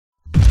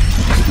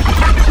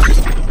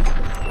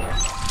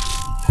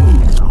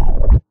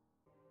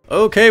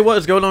Okay, what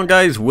is going on,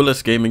 guys?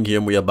 WiLLiS Gaming here,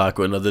 and we are back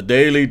with another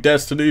daily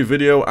Destiny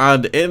video.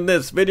 And in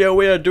this video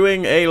we are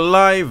doing a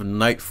live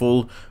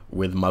Nightfall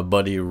with my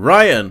buddy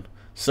Ryan.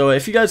 So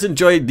if you guys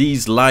enjoyed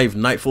these live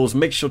Nightfalls,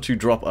 make sure to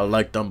drop a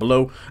like down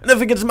below, and if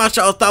we can smash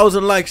out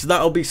 1,000 likes,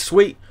 that'll be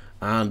sweet.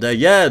 And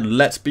yeah,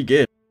 let's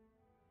begin,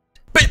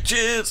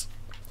 bitches.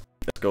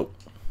 Let's go.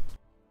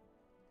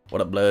 What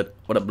up, blood?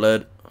 What up,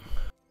 blood?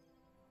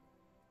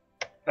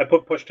 I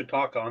put push to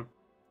talk on.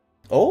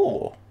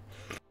 Oh,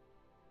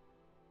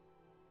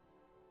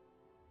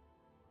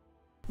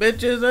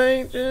 bitches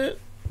ain't shit.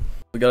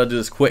 We gotta do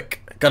this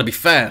quick. Gotta be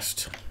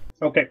fast.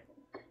 Okay.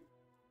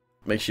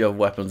 Make sure you have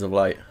weapons of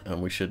light,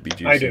 and we should be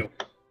juicy. I do.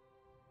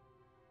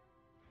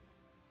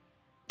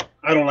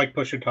 I don't like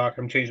push to talk.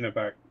 I'm changing it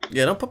back.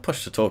 Yeah, don't put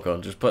push to talk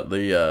on. Just put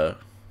the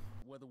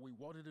Whether we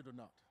wanted it or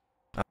not,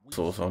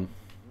 source on.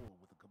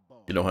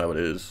 You know how it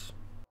is.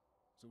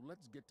 So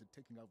let's get to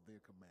taking out their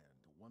command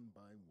one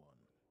by one.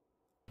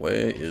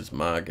 Where is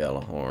my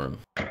Galahorn?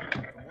 From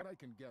what I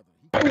can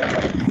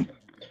gather,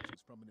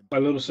 My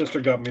little sister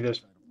got me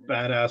this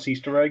badass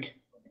Easter egg.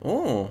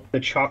 Oh. The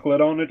chocolate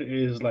on it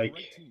is like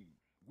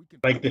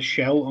the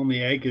shell on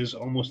the egg is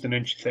almost an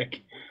inch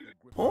thick.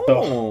 Oh.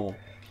 So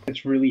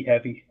it's really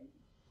heavy.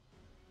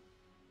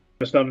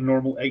 It's not a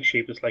normal egg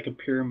shape. It's like a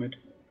pyramid.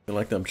 You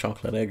like them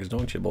chocolate eggs,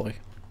 don't you, boy?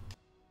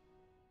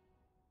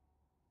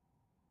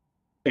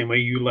 Same way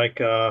you like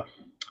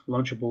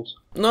Lunchables.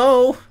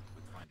 No.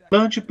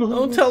 Lunchables.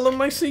 Don't tell them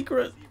my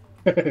secret.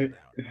 I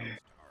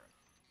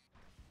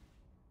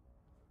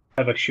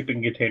have a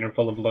shipping container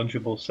full of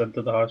Lunchables sent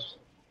to the house.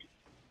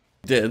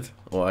 Did?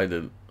 Oh, I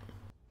did.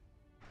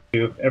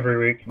 Every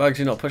week. Bugs,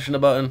 you're not pushing the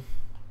button.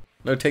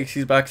 No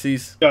takesies,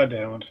 backsies. God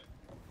damn it.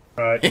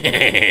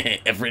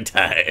 Alright. Every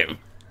time.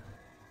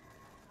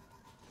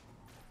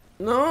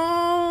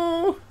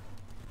 No.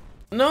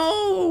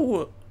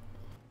 No.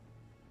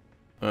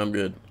 I'm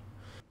good.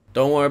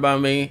 Don't worry about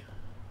me.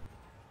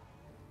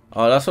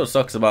 Oh, that's what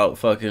sucks about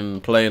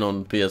fucking playing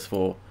on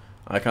PS4.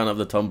 I can't have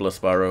the tumbler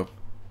sparrow.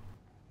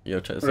 Yo,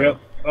 check this out.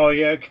 Oh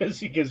yeah,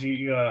 because you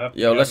have to.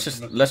 Yo, let's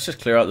just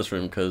clear out this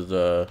room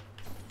because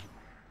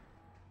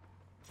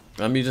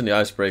I'm using the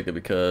icebreaker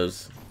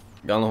because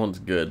Galahorn's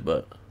good,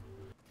 but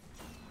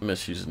I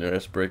miss using the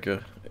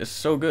icebreaker. It's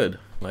so good.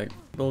 Like,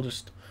 people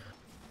just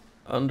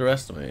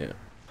underestimate it.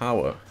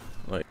 Power.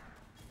 Like,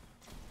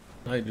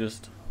 I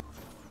just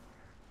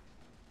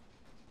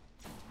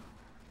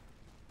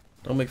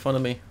don't make fun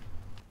of me.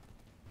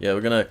 Yeah, we're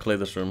gonna clear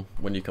this room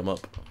when you come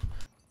up.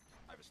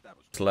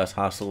 It's less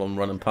hassle on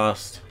running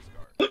past.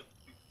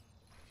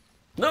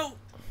 No.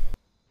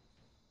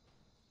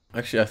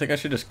 Actually, I think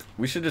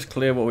we should just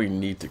clear what we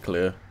need to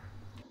clear.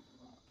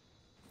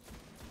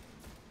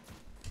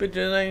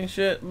 Bitches ain't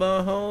shit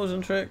but hoes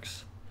and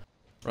tricks.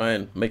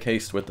 Ryan, make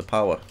haste with the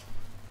power.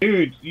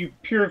 Dude, you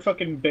pure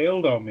fucking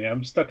bailed on me.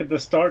 I'm stuck at the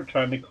start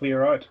trying to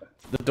clear out.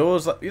 The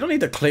doors. You don't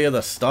need to clear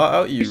the start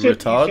out, you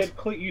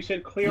retard. You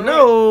said clear out.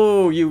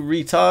 No, you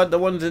retard. The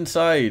one's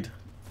inside.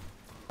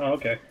 Oh,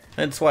 okay.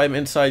 Hence why I'm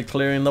inside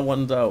clearing the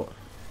ones out.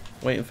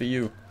 Waiting for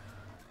you.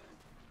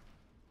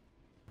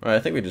 Alright,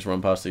 I think we just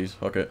run past these.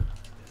 Fuck it.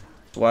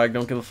 Swag,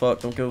 don't give a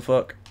fuck, don't give a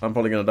fuck. I'm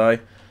probably gonna die.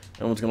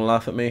 Everyone's gonna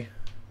laugh at me.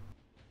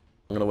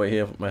 I'm gonna wait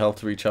here for my health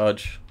to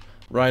recharge.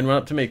 Ryan, run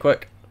up to me,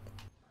 quick.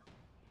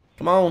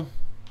 Come on.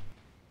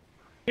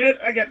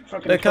 I got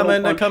fucking They're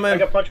coming, they're coming. I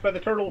got punched by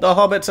the turtle. The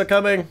hobbits are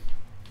coming.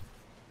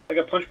 I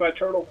got punched by a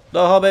turtle.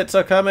 The hobbits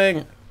are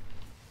coming.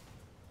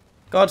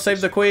 God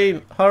save the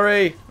queen.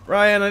 Hurry.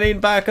 Ryan, I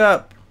need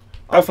backup.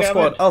 Alpha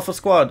squad, alpha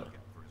squad.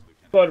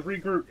 Squad,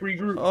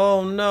 regroup.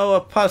 Oh no,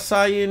 a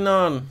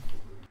Pasainon.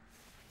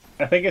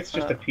 I think it's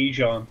just a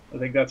pigeon. I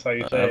think that's how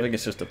you say it. I think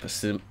it's just a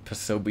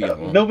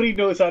Pasobion. Nobody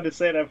knows how to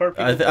say it. I've heard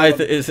people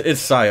it's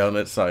Scion,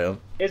 it's Scion.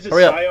 Is it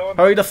Hurry Scion? up.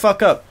 Hurry the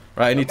fuck up.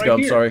 Right, I need to go, I'm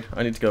here. sorry.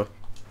 I need to go.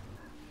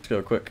 Let's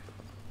go, quick.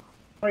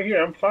 Right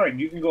here, I'm fine.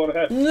 You can go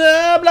ahead.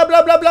 Nah, blah,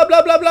 blah, blah, blah,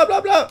 blah, blah, blah,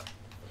 blah, blah.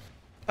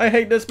 I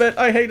hate this bit,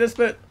 I hate this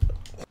bit.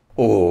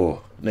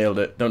 Oh, nailed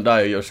it. Don't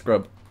die or you're a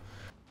scrub.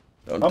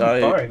 Don't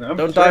die. Fine.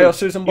 Don't die or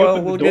Susan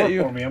Boyle will get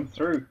you. For me. I'm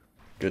through.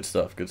 Good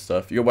stuff, good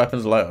stuff. Your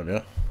weapon's light on,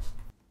 yeah?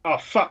 Oh,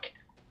 fuck.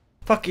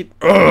 Fuck it.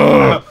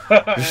 Ugh.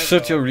 You're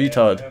such a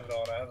retard. I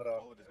have it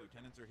on.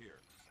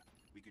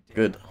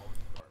 Good.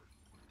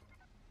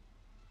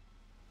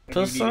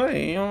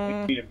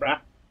 Poseidon.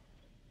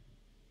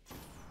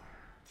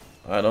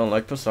 I don't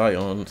like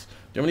Poseidons.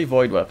 Do you have any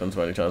void weapons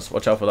by any chance?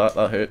 Watch out for that,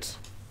 that hurts.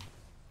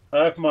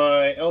 I have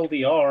my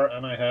LDR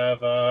and I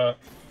have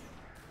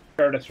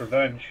Paradise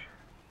Revenge.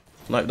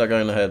 Snipe that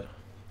guy in the head.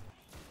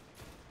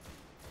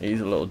 He's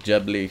a little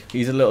jebly.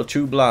 He's a little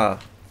chubla.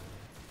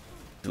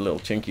 He's a little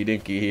chinky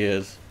dinky he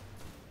is.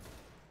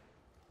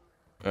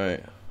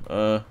 Alright,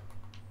 I'm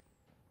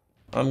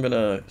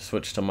gonna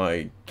switch to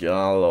my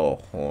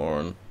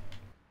Galahorn.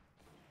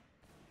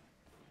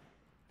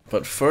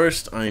 But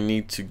first I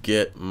need to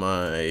get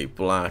my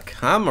black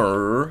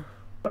hammer.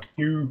 Fuck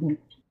you.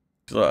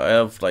 So I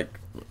have like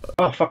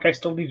Oh fuck, I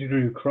still need to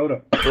do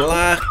Crota.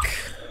 black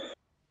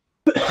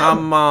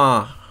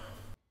hammer.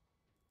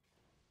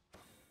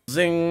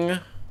 Zing.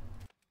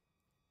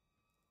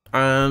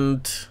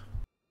 And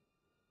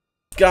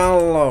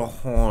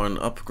Galahorn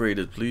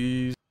upgraded,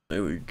 please.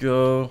 There we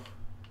go.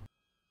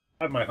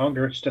 I have my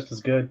hunger, it's just as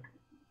good.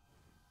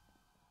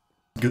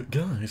 Good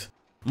guys.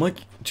 Mike,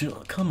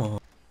 come on.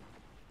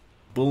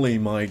 Bully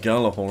my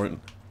Galahorn.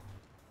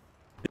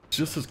 It's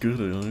just as good,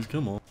 guys.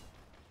 Come on.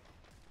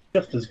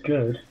 Just as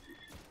good.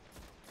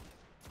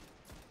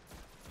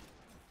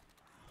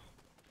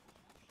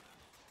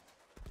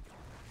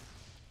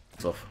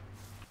 Off.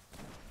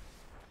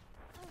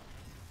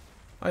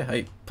 I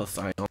hate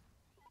Poseidon.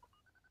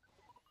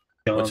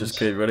 Watch this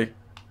kid, ready?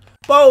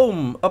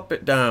 Boom! Up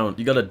it down.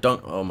 You gotta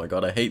dunk. Oh my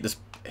god, I hate this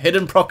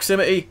hidden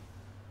proximity.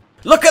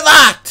 Look at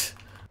that!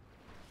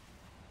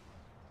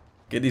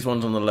 Get these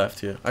ones on the left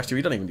here. Actually,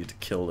 we don't even need to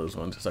kill those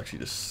ones. It's actually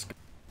just...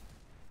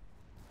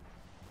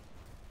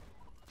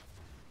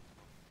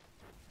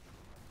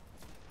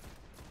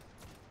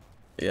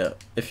 Yeah,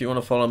 if you want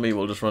to follow me,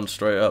 we'll just run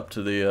straight up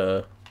to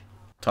the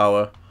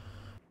tower.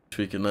 Which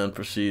we can then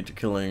proceed to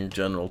killing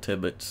General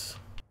Tibbets.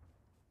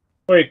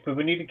 Wait, but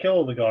we need to kill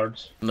all the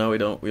guards. No, we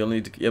don't. We'll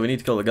need to. Yeah, we need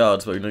to kill the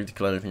guards, but we don't need to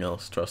kill anything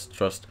else. Trust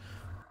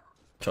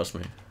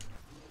me.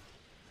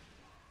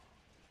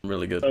 I'm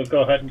really good. So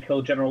go ahead and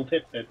kill General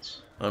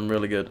Titbits. I'm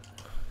really good.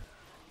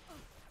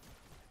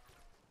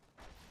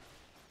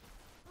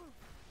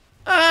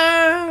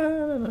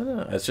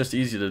 It's just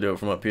easy to do it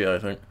from up here, I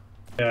think.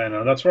 Yeah, I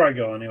know. That's where I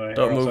go anyway.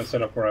 Don't move. I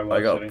set up where I was.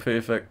 I got sitting.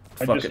 perfect.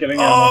 I'm Fuck just it. getting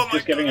ammo. Oh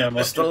Just getting ammo.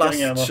 It's the Just last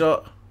getting ammo.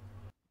 shot.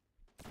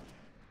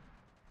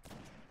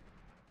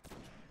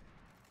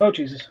 Oh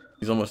Jesus!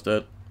 He's almost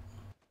dead.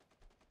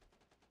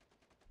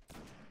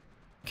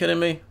 Kidding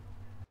me?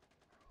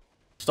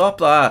 Stop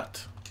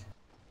that!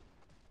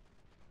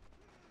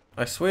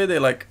 I swear they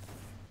like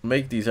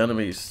make these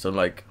enemies to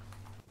like.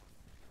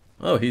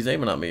 Oh, he's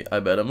aiming at me. I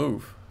better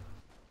move.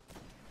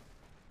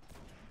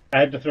 I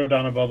had to throw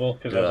down a bubble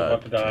because I was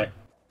about to die.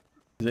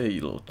 There,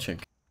 you little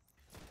chink.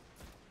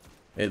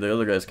 Hey, the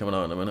other guy's coming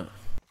out in a minute.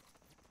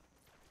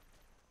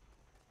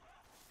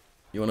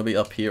 You want to be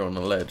up here on the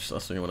ledge.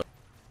 That's what you want to.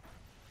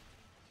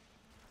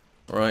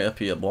 Right up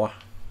here, boy.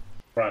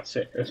 That's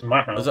it. It's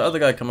my house. Has that other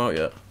guy come out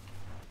yet?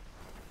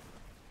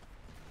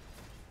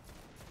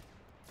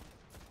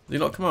 Did he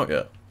not come out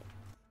yet?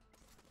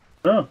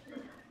 No.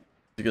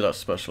 To get that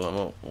special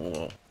ammo.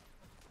 Oh.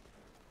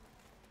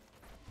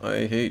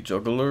 I hate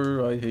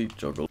juggler. I hate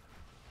juggler.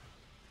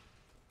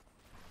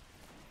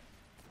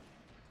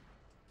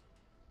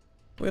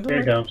 Here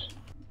he comes.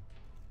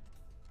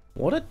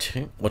 What a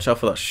tink. Watch out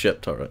for that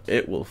ship turret.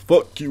 It will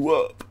fuck you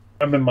up.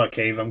 I'm in my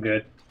cave. I'm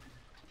good.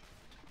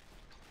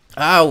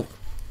 Ow!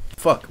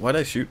 Fuck, why'd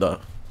I shoot that?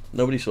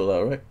 Nobody saw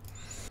that, right?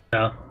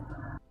 No.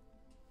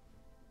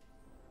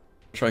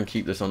 Try and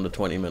keep this under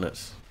 20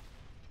 minutes.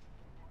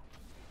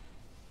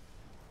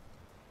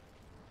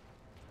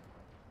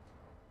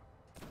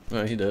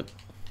 Oh, he did.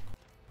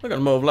 Look at the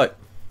move light.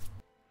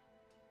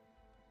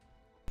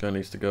 Guy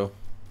needs to go.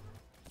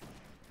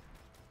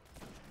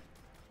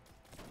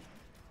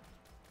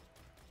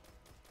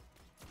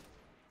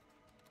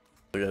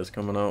 The guy's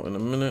coming out in a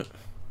minute.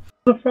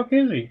 Where the fuck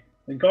is he?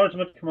 The guard's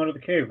about to come out of the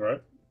cave,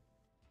 right?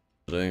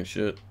 That ain't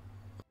shit.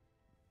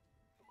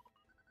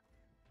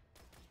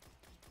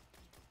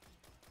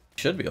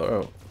 Should be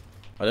alright.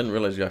 I didn't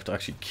realize you have to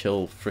actually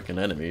kill freaking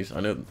enemies.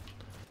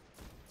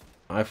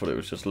 I thought it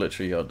was just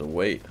literally you had to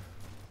wait.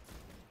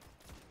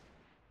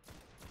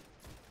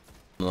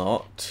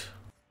 Not.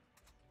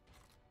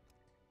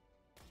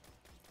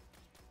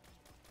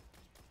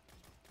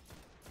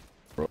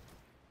 Bro.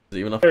 Is it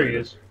even up There he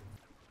is.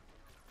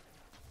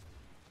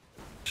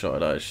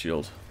 Shot at his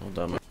shield. Oh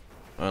damn it.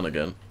 And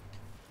again.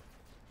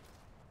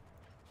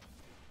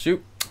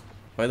 Shoot!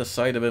 By the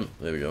side of him.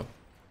 There we go.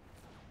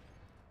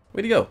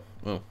 Where'd he go?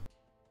 Oh.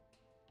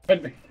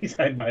 He's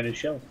hiding behind his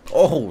shell.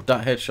 Oh,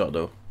 that headshot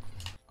though.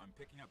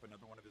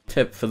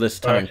 Tip for this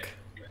Right. tank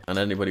and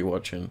anybody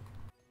watching.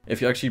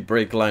 If you actually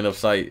break line of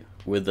sight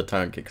with the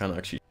tank, it can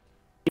actually...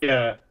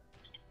 Yeah.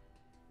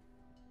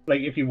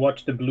 Like if you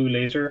watch the blue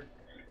laser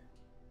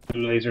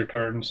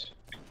turns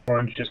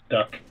orange, just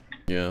duck.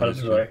 Yeah, Out of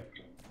his way.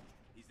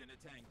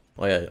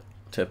 oh yeah,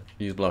 tip,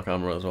 use black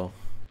armor as well.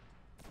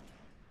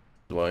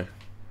 Why?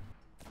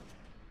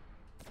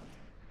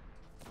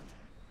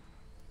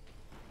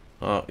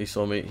 Ah, he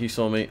saw me, he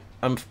saw me.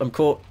 I'm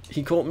caught,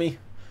 he caught me.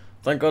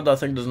 Thank God that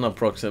thing doesn't have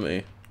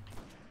proximity.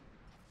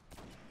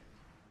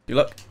 You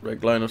look,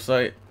 break line of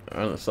sight,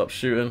 and stop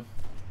shooting.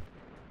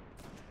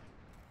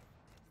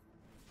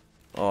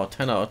 Oh,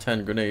 10 out of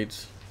 10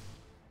 grenades.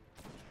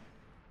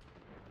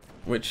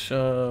 Which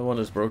one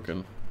is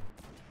broken?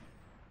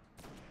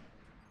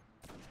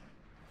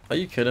 Are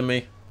you kidding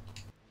me?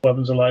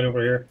 Weapons of light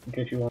over here, in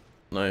case you want.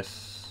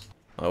 Nice.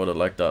 I would have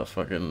liked that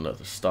fucking at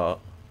the start.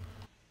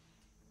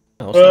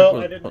 What Well,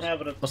 sniper I didn't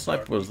have it at the what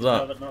sniper start. was You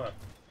have that? it now.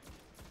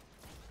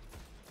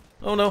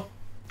 Oh no.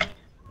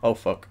 Oh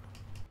fuck.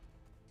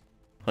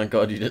 Thank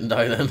God you didn't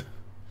die then.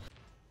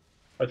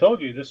 I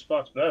told you, this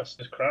spot's best.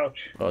 Just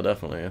crouch. Oh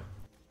definitely, yeah.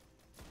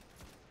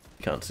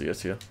 You can't see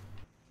us here.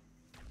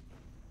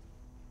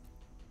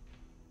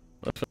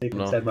 Deep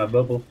No. inside my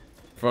bubble.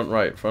 Front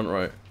right, front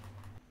right.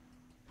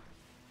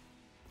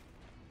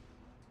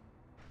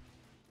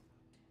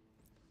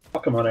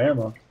 Fuck, I'm out of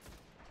ammo.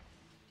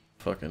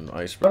 Fucking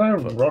ice. But I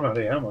run out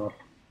of ammo.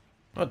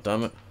 Oh,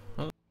 damn it.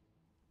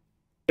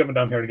 Jumping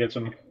down here to get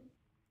some.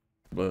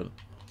 But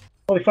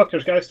Holy fuck,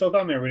 there's guys still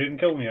down there. We didn't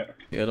kill them yet.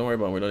 yeah, don't worry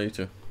about it. We don't need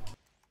to.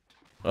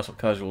 That's what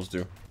casuals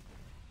do.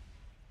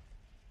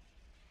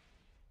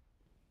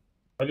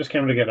 I just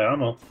came to get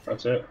ammo.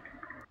 That's it.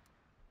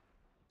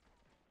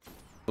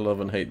 I love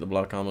and hate the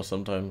black armor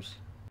sometimes.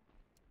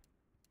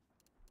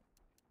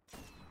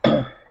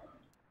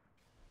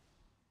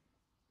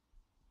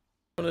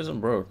 One isn't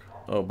broke.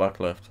 Oh, back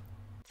left.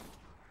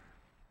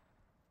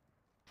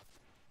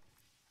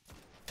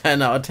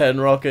 10 out of 10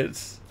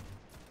 rockets.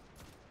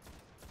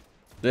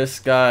 This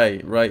guy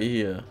right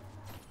here.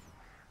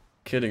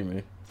 Kidding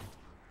me.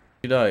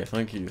 You die,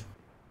 thank you.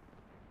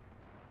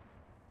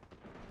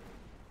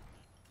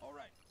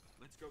 Alright,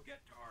 let's go get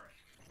Tarik.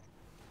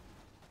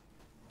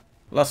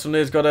 Last one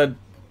is gotta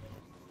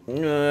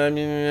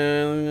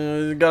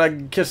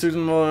gotta kiss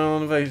Susan Moore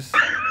on the face.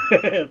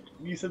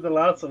 You said the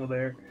last one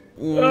there.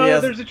 Oh,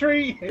 Yes. there's a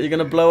tree! You're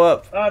gonna blow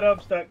up. Oh, no, I'm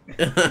stuck.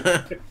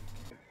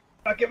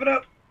 I'll give it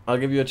up. I'll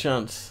give you a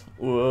chance.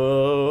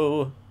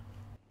 Whoa.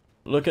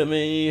 Look at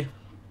me.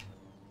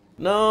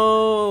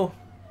 No.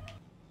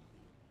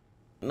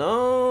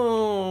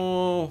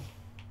 No.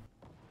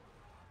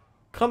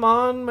 Come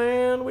on,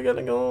 man. We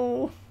gotta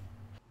go.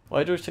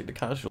 Why do I take the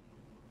casual?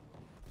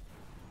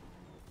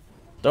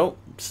 Don't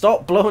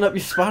stop blowing up your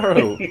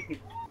sparrow.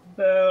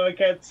 No, I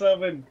can't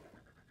summon.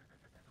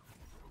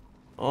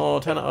 Oh,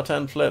 10 out of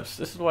 10 flips.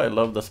 This is why I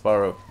love the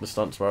sparrow, the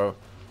stunt sparrow.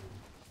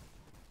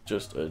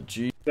 Just a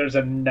G. There's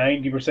a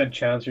 90%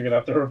 chance you're gonna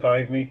have to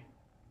revive me.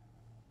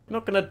 You're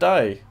not gonna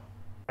die.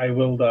 I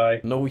will die.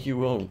 No, you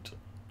won't.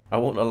 I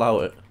won't allow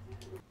it.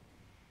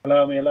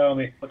 Allow me, allow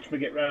me. Watch me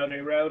get round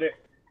it.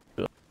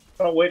 Yeah.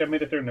 Oh, wait, I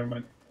made it through. Never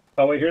mind.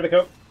 Oh, wait, here they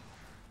come.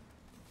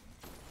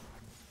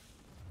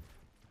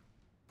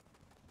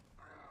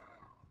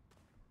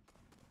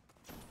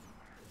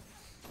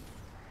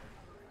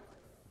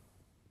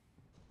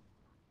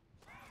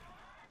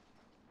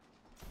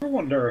 I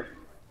wonder.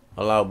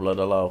 Allow, blood,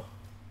 allow.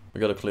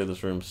 We gotta clear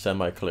this room,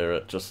 semi-clear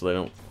it, just so they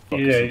don't fuck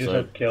Yeah, us you just inside.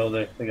 have to kill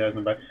the guys in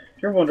the back. Do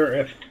you ever wonder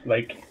if,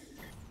 like,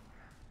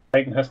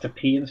 Titan has to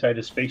pee inside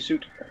his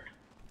spacesuit?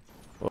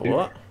 What?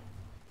 What?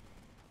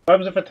 What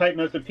happens if a Titan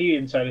has to pee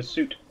inside his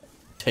suit?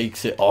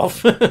 Takes it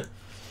off.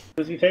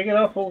 Does he take it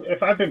off? Well,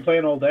 if I've been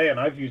playing all day and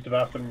I've used the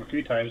bathroom a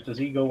few times, does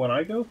he go when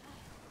I go?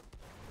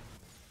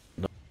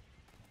 No.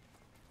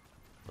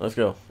 Let's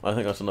go. I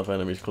think that's enough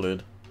enemies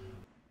cleared.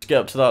 Let's get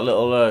up to that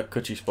little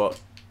cutchy spot.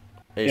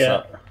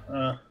 ASAP.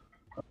 Yeah.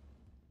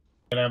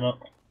 Get ammo.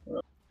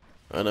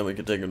 And then we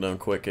can take him down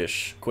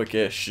quickish.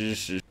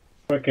 Quickish.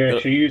 Okay,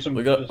 should you use some?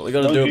 we gotta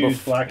don't do it use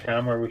bef- Black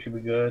Hammer, we should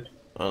be good.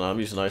 Oh no, I'm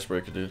using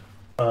icebreaker, dude.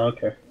 Oh,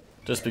 okay.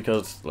 Just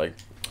because, like,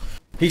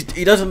 he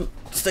doesn't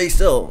stay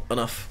still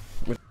enough.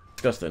 Which is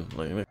disgusting.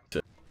 Like, it makes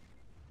it.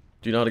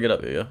 Do you know how to get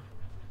up here? Yeah.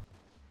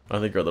 I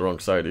think you're at the wrong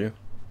side, do you?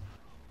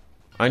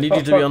 I need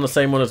you to be on the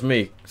same one as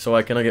me, so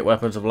I can get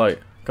weapons of light.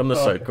 Come this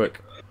side, quick.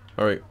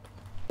 All right.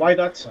 Why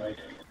that side?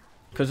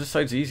 Because this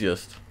side's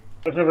easiest.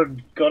 I've never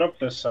got up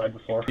this side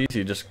before.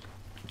 Easy, just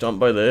jump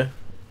by there.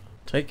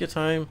 Take your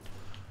time.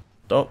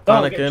 Stop Oh,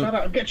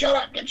 panicking. get shot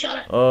at! Get shot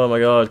at! Oh my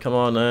god, come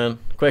on, man.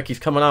 Quick, he's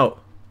coming out.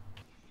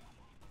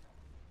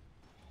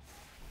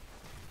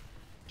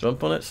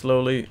 Jump on it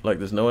slowly, like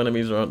there's no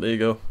enemies around. There you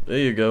go. There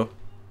you go.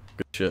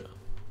 Good shit.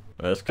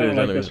 That's I clear don't as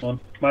like enemies. this one.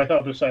 My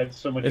other side's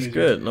so much It's easier.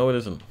 good. No, it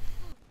isn't.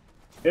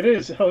 It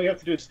is. All you have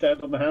to do is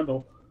stand on the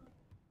handle.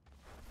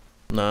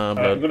 Nah, I'm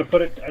but gonna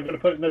put it. I'm gonna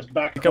put it in this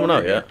back. you coming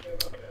corner out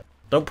yet?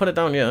 Don't put it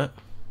down yet.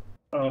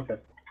 Oh, okay.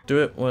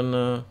 Do it when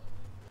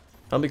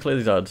help me clear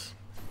these ads.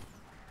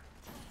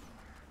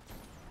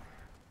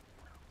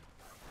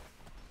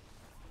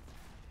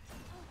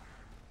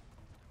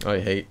 I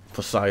hate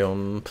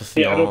Poseidon.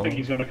 Yeah, I don't think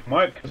he's gonna come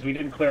out because we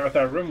didn't clear out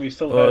that room. We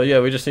still. Well, had, yeah,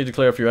 we just need to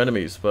clear a few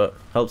enemies, but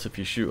helps if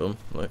you shoot them.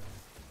 Like,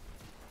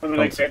 I mean,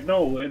 like,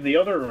 no, in the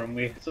other room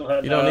we still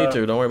had. you don't need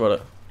to. Don't worry about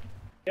it.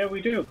 Yeah,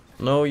 we do.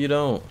 No, you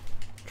don't.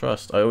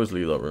 Trust. I always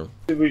leave that room.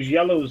 There was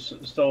yellows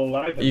still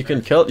alive. You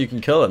can kill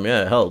them.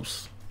 Yeah, it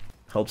helps.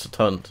 Helps a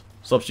ton.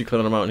 Stops you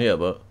clearing them out in here,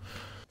 but.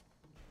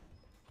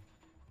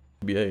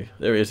 BA.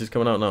 There he is. He's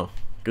coming out now.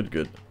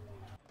 Good.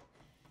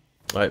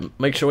 Alright,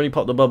 make sure when you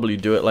pop the bubble, you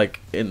do it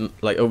like in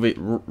over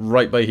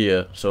right by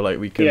here, so like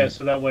we can. Yeah,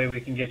 so that way we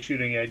can get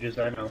shooting edges.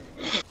 I know.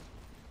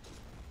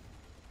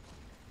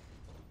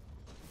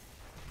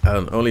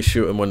 And only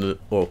shoot them when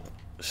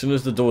as soon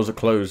as the doors are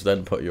closed,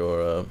 then put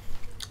your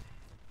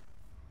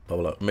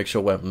bubble up. Make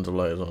sure weapons of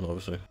light is on,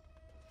 obviously.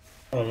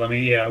 Oh, let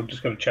me. Yeah, I'm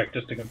just gonna check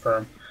just to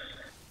confirm.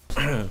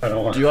 I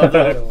don't want. Do you have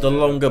the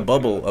longer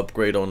bubble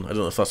upgrade on? I don't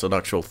know if that's an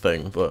actual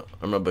thing, but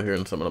I remember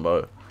hearing something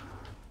about it.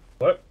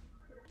 What?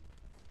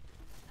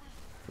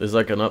 There's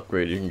like an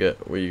upgrade you can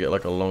get where you get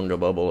like a longer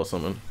bubble or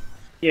something.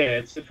 Yeah,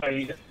 it's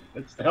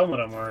it's the helmet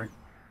I'm wearing.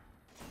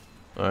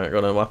 Alright,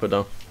 gotta whap it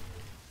down.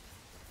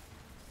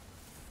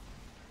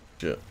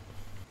 Shit.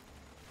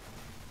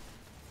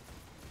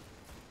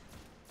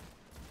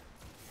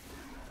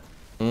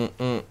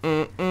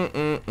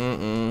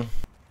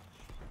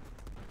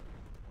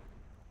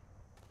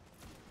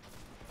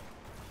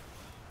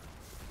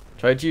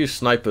 Try to use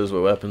snipers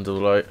with weapons of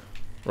light.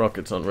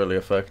 Rockets aren't really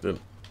affected.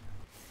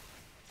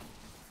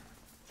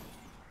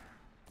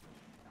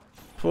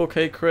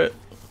 4K crit.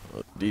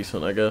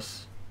 Decent, I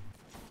guess.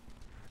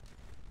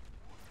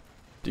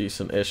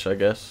 Decent-ish, I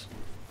guess.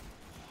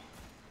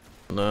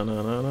 Na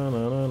na na na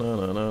na na na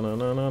na na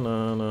na na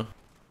na na.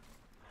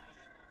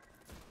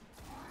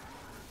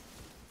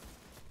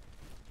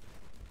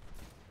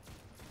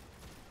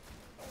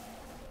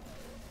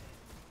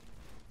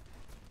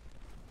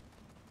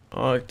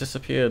 Oh, it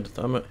disappeared.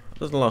 Damn it. It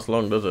doesn't last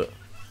long, does it?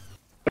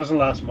 Doesn't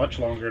last much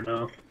longer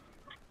now.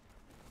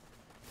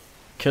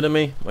 Kidding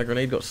me? My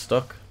grenade got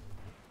stuck.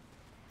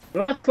 It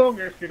lasts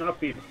longer if you're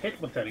not being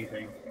hit with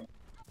anything.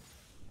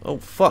 Oh,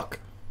 fuck.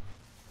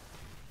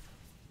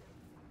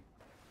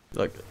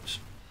 Like,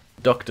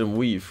 ducked and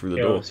weave through the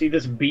door. See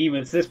this beam?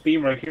 It's this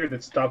beam right here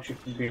that stops you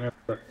from being able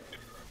to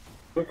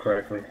move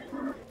correctly.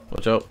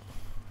 Watch out.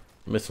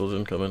 Missiles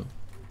incoming.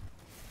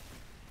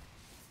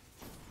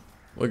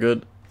 We're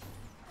good.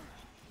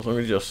 As long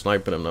as you're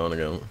sniping him now and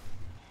again.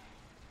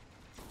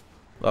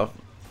 That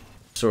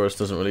Saurus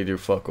doesn't really do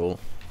fuck all.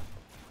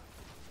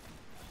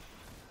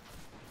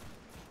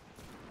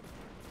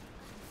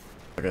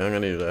 Okay, I'm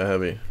gonna use a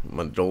heavy.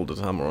 My Jolder's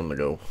hammer on the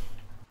go.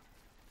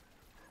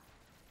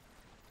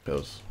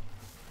 Just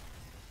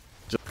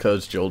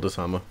because Jolder's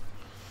hammer.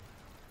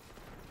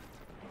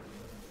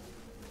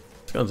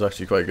 This gun's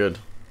actually quite good.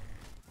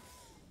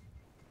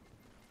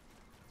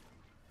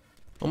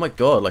 Oh my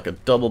god, like a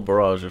double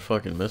barrage of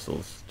fucking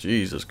missiles.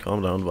 Jesus,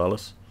 calm down,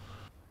 WiLLiS.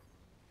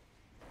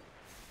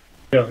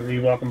 Yeah, are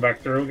you walking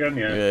back through again?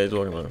 Yeah. Yeah, he's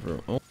walking back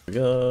through. Oh my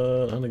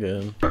god, and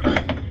again.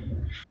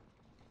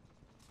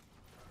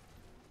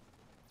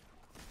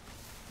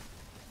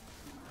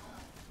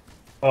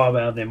 Oh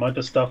man, the amount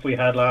of stuff we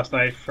had last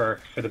night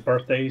for the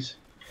birthdays.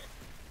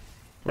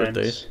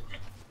 Birthdays?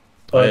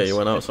 Oh yeah, you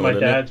went out it's somewhere, my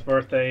didn't dad's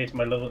birthday, it's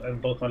my little,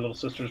 and both my little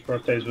sister's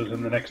birthdays was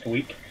in the next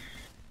week.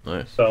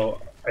 Nice.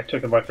 So I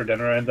took them out for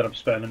dinner. I ended up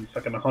spending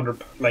fucking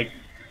 100, like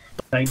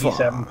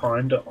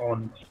 £97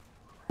 on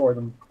for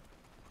them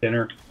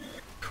dinner.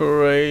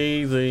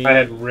 Crazy. I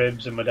had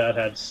ribs, and my dad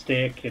had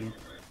steak, and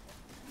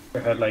I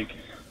had like.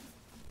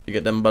 You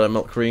get them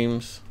buttermilk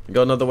creams. You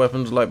got another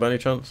weapons light by any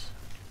chance?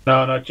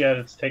 No, not yet.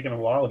 It's taking a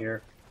while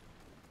here.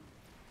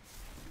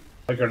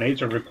 My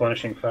grenades are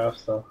replenishing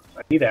fast, though.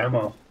 I need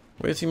ammo.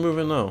 Where's he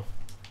moving now?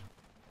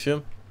 See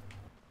him?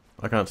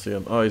 I can't see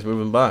him. Oh, he's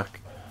moving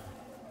back.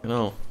 You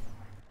know.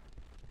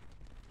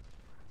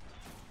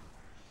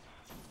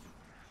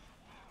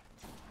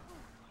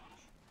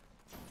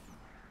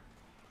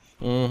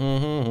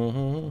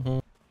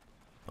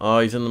 Oh,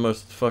 he's in the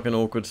most fucking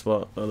awkward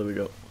spot. Oh, there we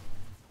go.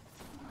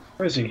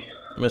 Where is he?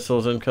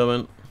 Missiles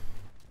incoming.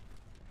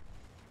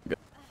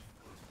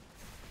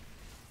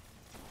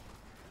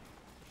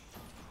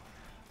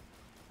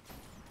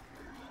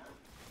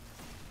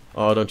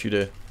 Oh, don't you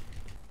dare.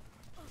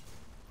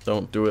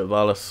 Don't do it,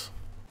 WiLLiS.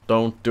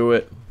 Don't do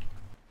it.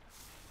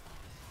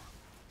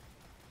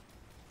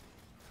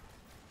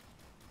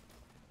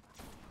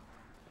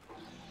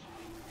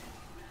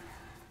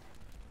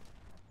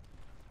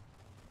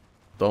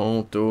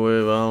 Don't do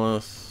it,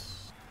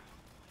 WiLLiS.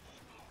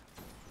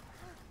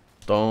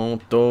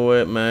 Don't do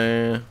it,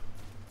 man.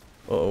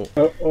 Uh-oh.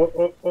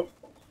 Oh.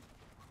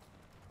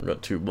 I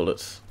got 2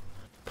 bullets.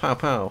 Pow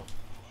pow.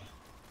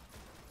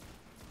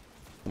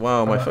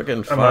 Wow, my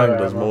fucking fang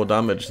does more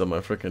damage than my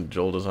freaking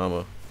Jolder's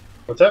hammer.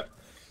 What's that?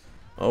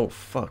 Oh,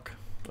 fuck.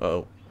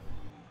 Uh-oh.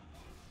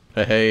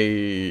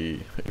 Hey,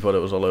 you thought it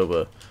was all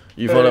over.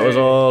 You thought it was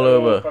all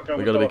over.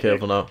 We gotta be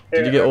careful now.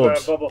 Did you get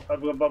orbs? I've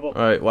got bubble.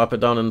 Alright, whap it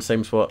down in the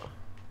same spot.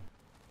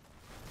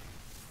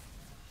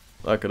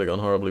 That could have gone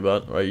horribly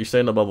bad. Alright, you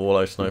stay in the bubble while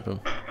I snipe him.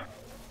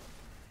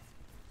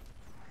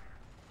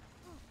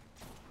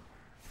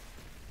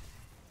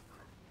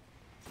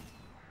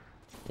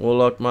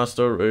 Warlock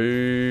Master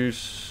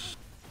Race.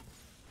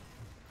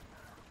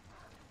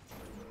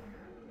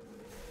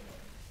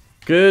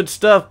 Good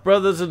stuff,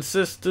 brothers and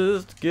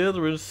sisters,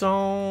 together in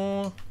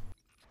song.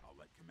 I'll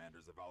let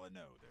Commanders of Allah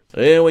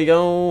know Here we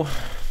go.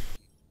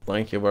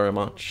 Thank you very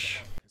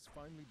much.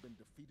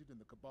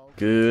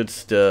 Good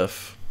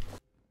stuff.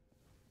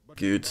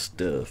 Good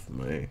stuff,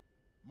 man.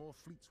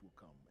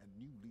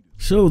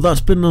 So that's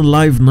been a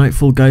live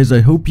Nightfall, guys. I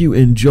hope you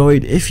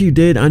enjoyed. If you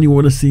did and you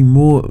want to see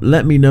more,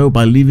 let me know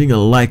by leaving a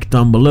like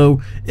down below.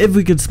 If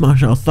we could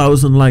smash our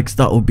 1,000 likes,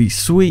 that would be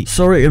sweet.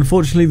 Sorry,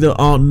 unfortunately there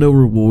are no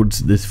rewards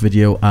this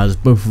video, as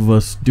both of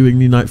us doing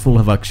the Nightfall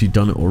have actually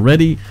done it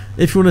already.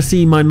 If you want to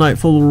see my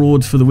Nightfall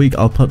rewards for the week,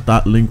 I'll put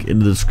that link in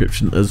the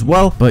description as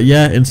well. But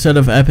yeah, instead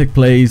of epic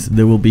plays,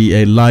 there will be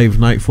a live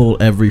Nightfall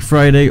every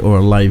Friday, or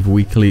a live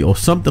weekly or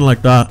something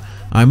like that.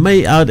 I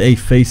may add a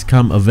face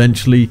cam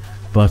eventually.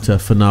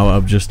 but for now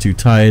I'm just too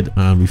tired,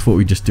 and we thought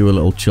we'd just do a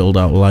little chilled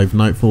out live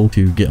Nightfall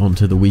to get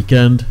onto the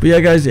weekend. But yeah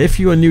guys, if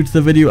you are new to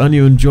the video and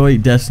you enjoy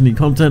Destiny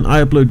content,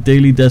 I upload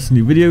daily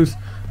Destiny videos,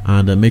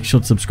 and make sure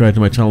to subscribe to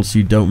my channel so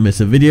you don't miss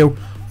a video.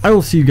 I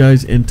will see you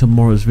guys in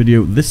tomorrow's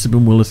video. This has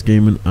been WiLLiS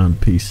Gaming, and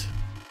peace.